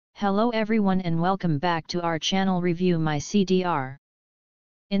Hello everyone and welcome back to our channel ReviewMyCDR.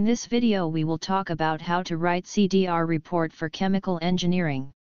 In this video we will talk about how to write CDR report for chemical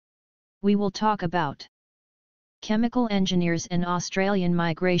engineering. We will talk about chemical engineers and Australian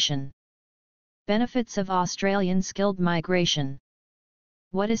migration. Benefits of Australian skilled migration.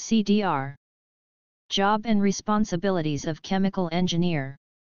 What is CDR? Job and responsibilities of chemical engineer.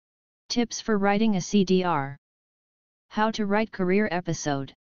 Tips for writing a CDR. How to write career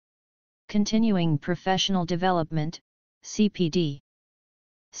episode. Continuing professional development, CPD.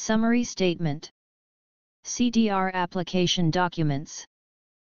 Summary statement. CDR application documents.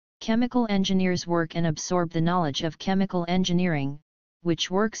 Chemical engineers work and absorb the knowledge of chemical engineering,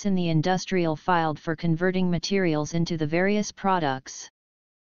 which works in the industrial field for converting materials into the various products.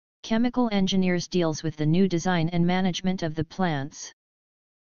 Chemical engineers deals with the new design and management of the plants.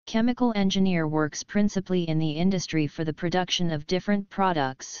 Chemical engineer works principally in the industry for the production of different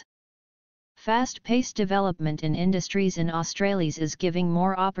products. Fast-paced development in industries in Australia is giving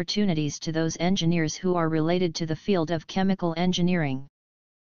more opportunities to those engineers who are related to the field of chemical engineering.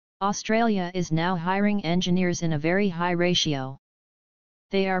 Australia is now hiring engineers in a very high ratio.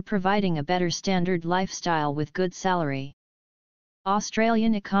 They are providing a better standard lifestyle with good salary.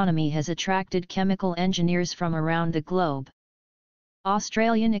 Australian economy has attracted chemical engineers from around the globe.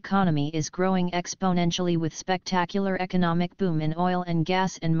 Australian economy is growing exponentially with spectacular economic boom in oil and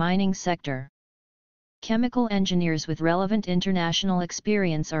gas and mining sector. Chemical engineers with relevant international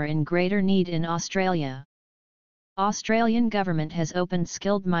experience are in greater need in Australia. Australian government has opened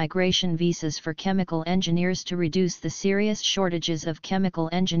skilled migration visas for chemical engineers to reduce the serious shortages of chemical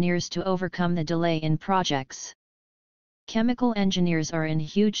engineers to overcome the delay in projects. Chemical engineers are in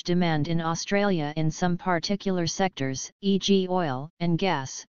huge demand in Australia in some particular sectors, e.g. oil and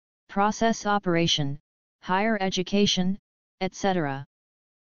gas, process operation, higher education, etc.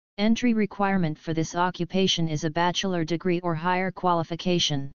 Entry requirement for this occupation is a bachelor degree or higher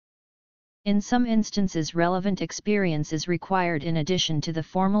qualification. In some instances relevant experience is required in addition to the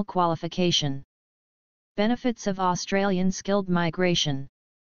formal qualification. Benefits of Australian skilled migration.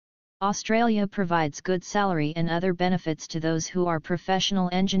 Australia provides good salary and other benefits to those who are professional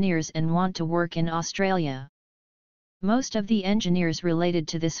engineers and want to work in Australia. Most of the engineers related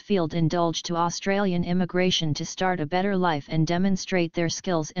to this field indulge to Australian immigration to start a better life and demonstrate their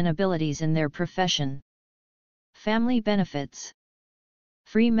skills and abilities in their profession. Family benefits.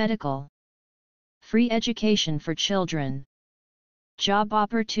 Free medical. Free education for children. Job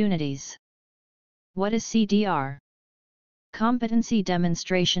opportunities. What is CDR? Competency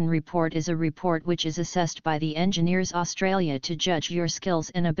Demonstration Report is a report which is assessed by the Engineers Australia to judge your skills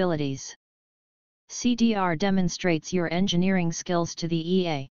and abilities. CDR demonstrates your engineering skills to the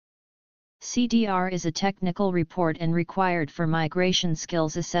EA. CDR is a technical report and required for migration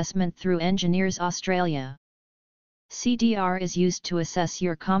skills assessment through Engineers Australia. CDR is used to assess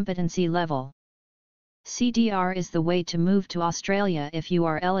your competency level. CDR is the way to move to Australia if you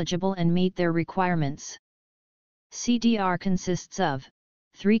are eligible and meet their requirements. CDR consists of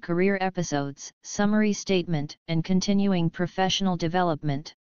 3 career episodes, summary statement, and continuing professional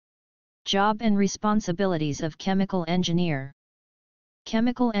development. Job and responsibilities of chemical engineer.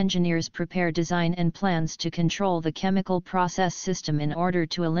 Chemical engineers prepare design and plans to control the chemical process system in order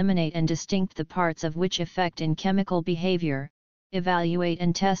to eliminate and distinct the parts of which affect in chemical behavior, evaluate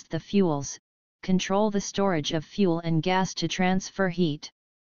and test the fuels, control the storage of fuel and gas to transfer heat.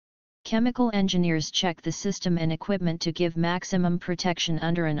 Chemical engineers check the system and equipment to give maximum protection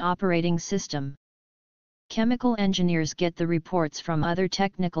under an operating system. Chemical engineers get the reports from other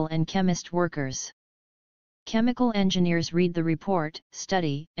technical and chemist workers. Chemical engineers read the report,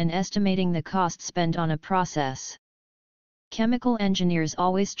 study, and estimating the cost spent on a process. Chemical engineers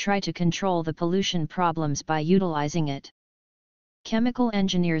always try to control the pollution problems by utilizing it. Chemical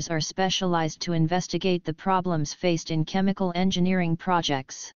engineers are specialized to investigate the problems faced in chemical engineering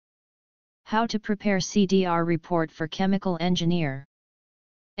projects. How to prepare CDR report for chemical engineer.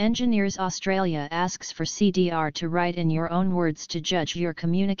 Engineers Australia asks for CDR to write in your own words to judge your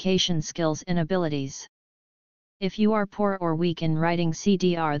communication skills and abilities. If you are poor or weak in writing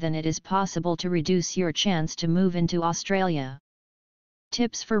CDR, then it is possible to reduce your chance to move into Australia.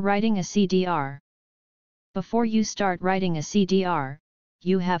 Tips for writing a CDR. Before you start writing a CDR,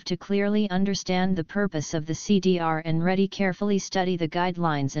 you have to clearly understand the purpose of the CDR and carefully study the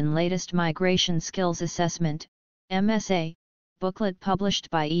guidelines and latest Migration Skills Assessment, MSA, booklet published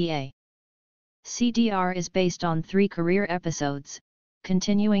by EA. CDR is based on 3 career episodes,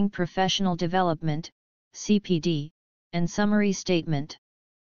 continuing professional development, CPD, and summary statement.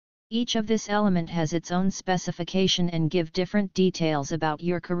 Each of this element has its own specification and give different details about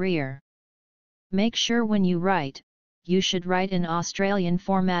your career. Make sure when you write, you should write in Australian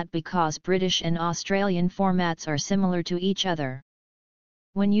format because British and Australian formats are similar to each other.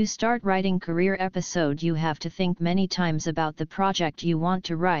 When you start writing career episode, you have to think many times about the project you want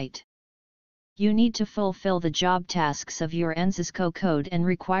to write. You need to fulfill the job tasks of your NCSCO code and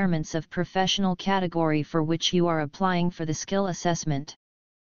requirements of professional category for which you are applying for the skill assessment.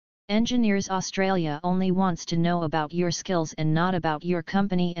 Engineers Australia only wants to know about your skills and not about your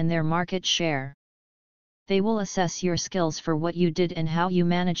company and their market share. They will assess your skills for what you did and how you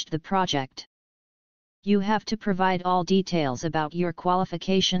managed the project. You have to provide all details about your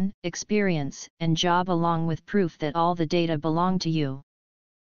qualification, experience, and job along with proof that all the data belong to you.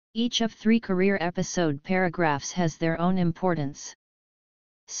 Each of 3 career episode paragraphs has their own importance.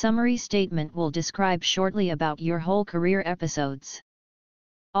 Summary statement will describe shortly about your whole career episodes.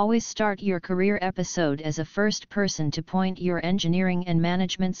 Always start your career episode as a first person to point your engineering and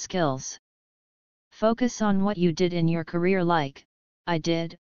management skills. Focus on what you did in your career, like, I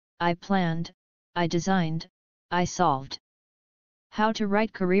did, I planned, I designed, I solved. How to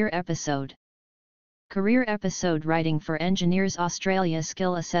write career episode. Career episode writing for Engineers Australia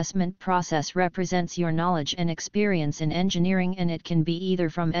skill assessment process represents your knowledge and experience in engineering, and it can be either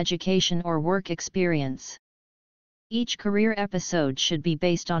from education or work experience. Each career episode should be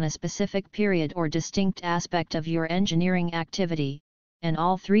based on a specific period or distinct aspect of your engineering activity, and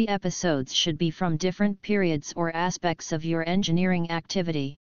all 3 episodes should be from different periods or aspects of your engineering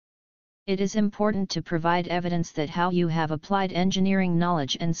activity. It is important to provide evidence that how you have applied engineering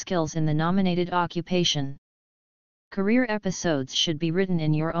knowledge and skills in the nominated occupation. Career episodes should be written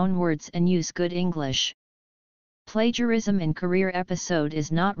in your own words and use good English. Plagiarism in career episode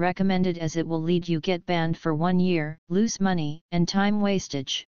is not recommended as it will lead you get banned for 1 year, lose money, and time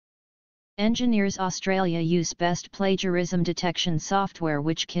wastage. Engineers Australia use best plagiarism detection software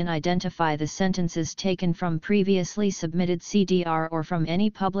which can identify the sentences taken from previously submitted CDR or from any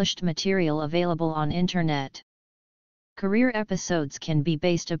published material available on Internet. Career episodes can be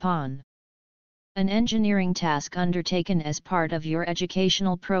based upon an engineering task undertaken as part of your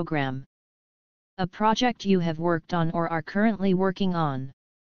educational program, a project you have worked on or are currently working on,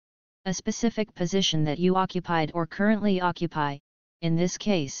 a specific position that you occupied or currently occupy. In this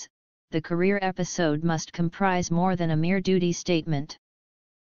case, the career episode must comprise more than a mere duty statement.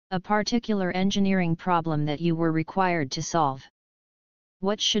 A particular engineering problem that you were required to solve.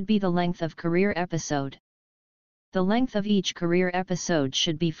 What should be the length of career episode? The length of each career episode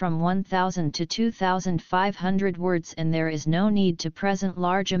should be from 1,000 to 2,500 words, and there is no need to present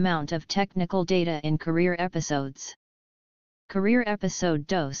large amount of technical data in career episodes. Career episode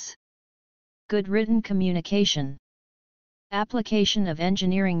dose. Good written communication. Application of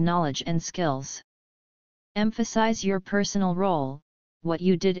engineering knowledge and skills. Emphasize your personal role, what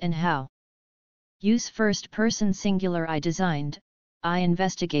you did and how. Use first-person singular I designed, I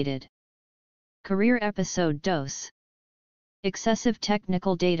investigated. Career episode dose. Excessive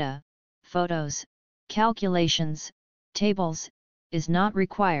technical data, photos, calculations, tables, is not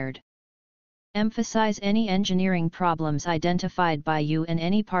required. Emphasize any engineering problems identified by you and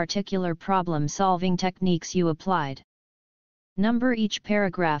any particular problem-solving techniques you applied. Number each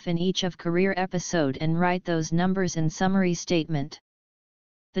paragraph in each of career episode and write those numbers in summary statement.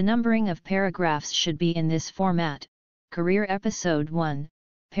 The numbering of paragraphs should be in this format: Career Episode 1,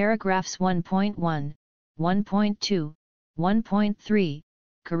 paragraphs 1.1, 1.2, 1.3,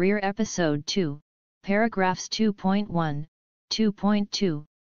 Career Episode 2, paragraphs 2.1, 2.2,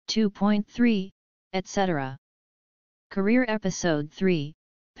 2.3, etc. Career Episode 3,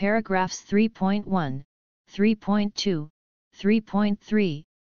 paragraphs 3.1, 3.2, 3.3,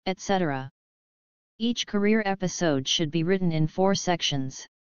 etc. Each career episode should be written in 4 sections.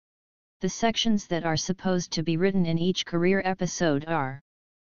 The sections that are supposed to be written in each career episode are: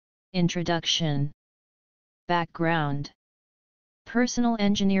 Introduction, Background, Personal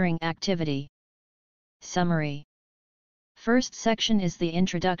engineering activity, Summary. First section is the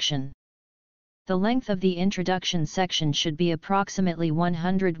introduction. The length of the introduction section should be approximately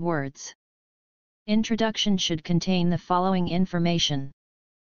 100 words. Introduction should contain the following information: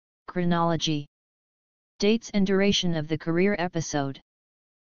 chronology, dates and duration of the career episode,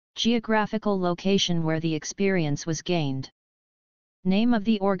 geographical location where the experience was gained, name of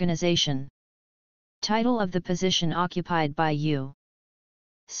the organization, title of the position occupied by you.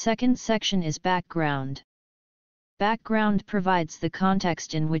 Second section is background. Background provides the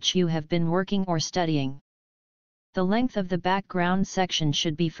context in which you have been working or studying. The length of the background section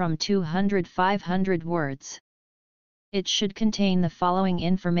should be from 200–500 words. It should contain the following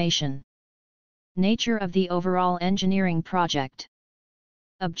information: nature of the overall engineering project,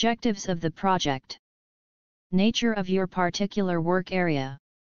 objectives of the project, nature of your particular work area,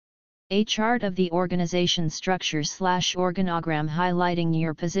 a chart of the organization structure/organogram highlighting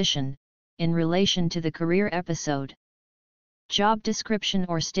your position in relation to the career episode, job description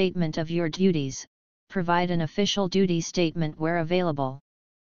or statement of your duties. Provide an official duty statement where available.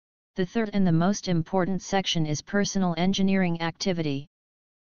 The third and the most important section is personal engineering activity.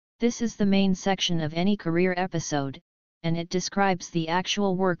 This is the main section of any career episode, and it describes the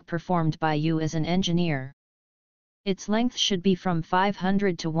actual work performed by you as an engineer. Its length should be from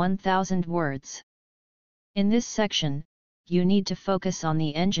 500 to 1000 words. In this section, you need to focus on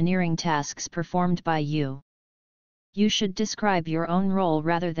the engineering tasks performed by you. You should describe your own role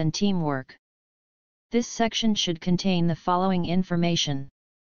rather than teamwork. This section should contain the following information: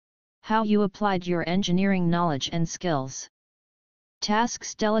 how you applied your engineering knowledge and skills,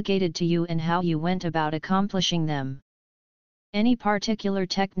 tasks delegated to you and how you went about accomplishing them, any particular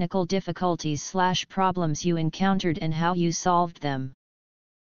technical difficulties/problems you encountered and how you solved them,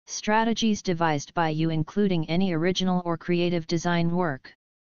 strategies devised by you including any original or creative design work,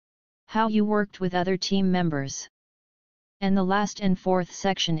 how you worked with other team members. And the last and fourth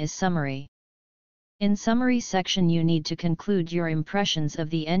section is summary. In summary section you need to conclude your impressions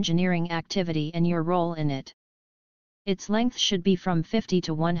of the engineering activity and your role in it. Its length should be from 50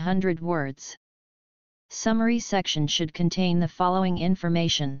 to 100 words. Summary section should contain the following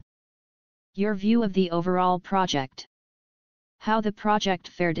information: your view of the overall project, how the project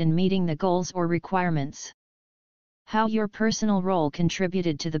fared in meeting the goals or requirements, how your personal role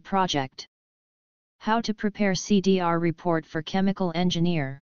contributed to the project, how to prepare CDR report for chemical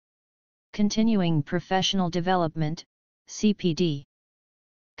engineer, continuing professional development, CPD.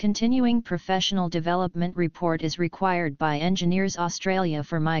 Continuing professional development report is required by Engineers Australia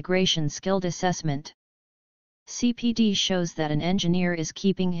for migration skilled assessment. CPD shows that an engineer is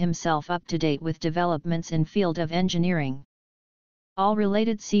keeping himself up to date with developments in field of engineering. All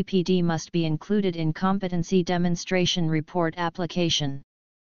related CPD must be included in competency demonstration report application.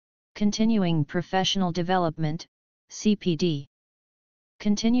 Continuing professional development, CPD.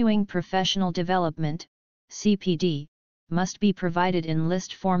 Continuing professional development, CPD, must be provided in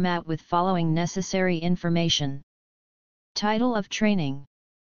list format with following necessary information: title of training,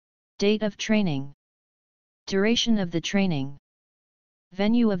 date of training, duration of the training,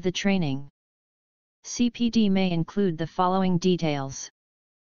 venue of the training. CPD may include the following details: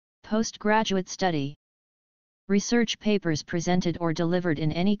 postgraduate study, research papers presented or delivered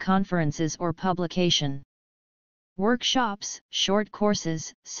in any conferences or publication, workshops, short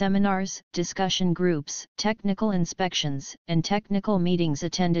courses, seminars, discussion groups, technical inspections, and technical meetings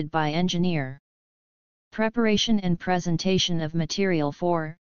attended by engineer. Preparation and presentation of material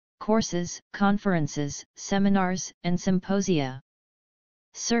for courses, conferences, seminars, and symposia.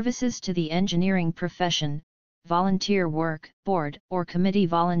 Services to the engineering profession, volunteer work, board or committee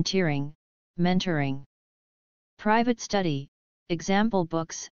volunteering, mentoring. Private study, example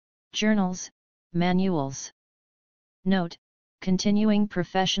books, journals, manuals. Note: continuing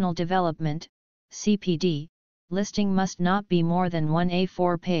professional development, CPD, listing must not be more than 1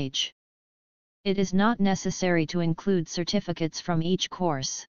 A4 page. It is not necessary to include certificates from each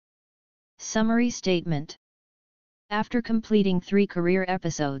course. Summary statement. After completing 3 career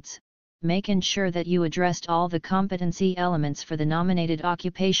episodes, make ensure that you addressed all the competency elements for the nominated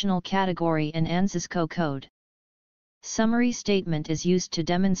occupational category and ANSYS code. Summary statement is used to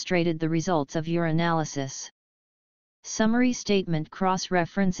demonstrate the results of your analysis. Summary statement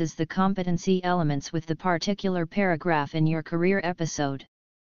cross-references the competency elements with the particular paragraph in your career episode.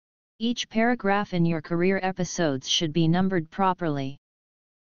 Each paragraph in your career episodes should be numbered properly.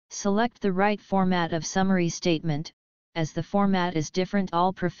 Select the right format of summary statement, as the format is different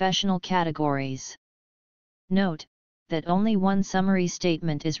all professional categories. Note that only one summary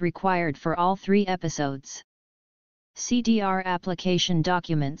statement is required for all 3 episodes. CDR application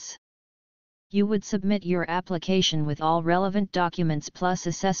documents. You would submit your application with all relevant documents plus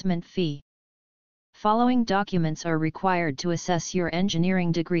assessment fee. Following documents are required to assess your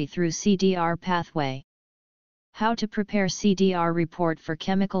engineering degree through CDR pathway. How to prepare CDR report for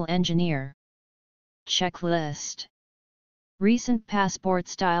chemical engineer. Checklist. Recent passport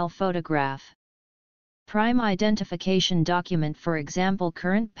style photograph. Prime identification document, for example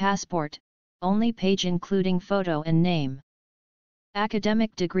current passport, only page including photo and name.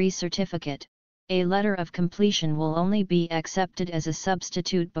 Academic degree certificate. A letter of completion will only be accepted as a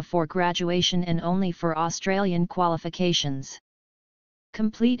substitute before graduation and only for Australian qualifications.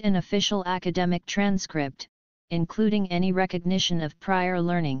 Complete an official academic transcript, including any recognition of prior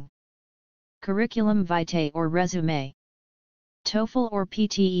learning. Curriculum vitae or resume. TOEFL or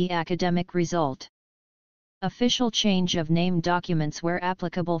PTE academic result. Official change of name documents where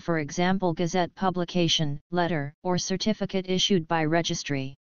applicable, for example Gazette publication, letter, or certificate issued by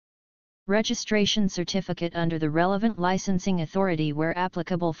registry. Registration certificate under the relevant licensing authority where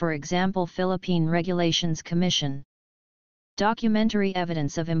applicable, for example Philippine Regulations Commission. Documentary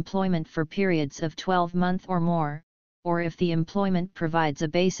evidence of employment for periods of 12 months or more, or if the employment provides a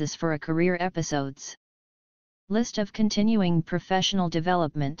basis for a career episodes. List of continuing professional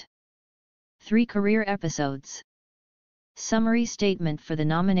development. 3 career episodes. Summary statement for the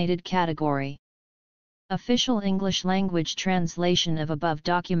nominated category. Official English language translation of above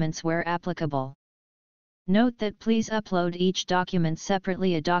documents where applicable. Note that please upload each document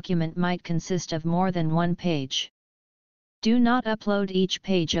separately. A document might consist of more than one page. Do not upload each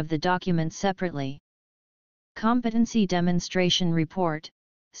page of the document separately. Competency Demonstration Report,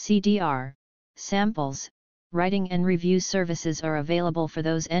 CDR, Samples, writing and review services are available for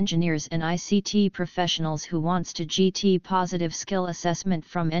those engineers and ICT professionals who wants to GT positive skill assessment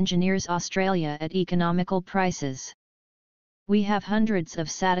from Engineers Australia at economical prices. We have hundreds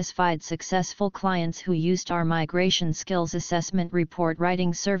of satisfied successful clients who used our migration skills assessment report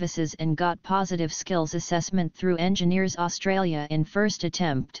writing services and got positive skills assessment through Engineers Australia in first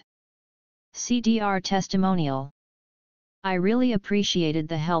attempt. CDR Testimonial. I really appreciated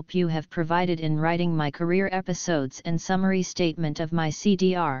the help you have provided in writing my career episodes and summary statement of my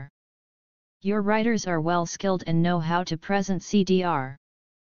CDR. Your writers are well skilled and know how to present CDR.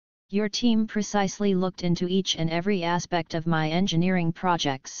 Your team precisely looked into each and every aspect of my engineering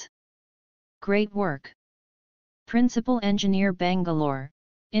projects. Great work. Principal Engineer, Bangalore,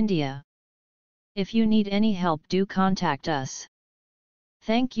 India. If you need any help, do contact us.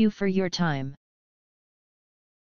 Thank you for your time.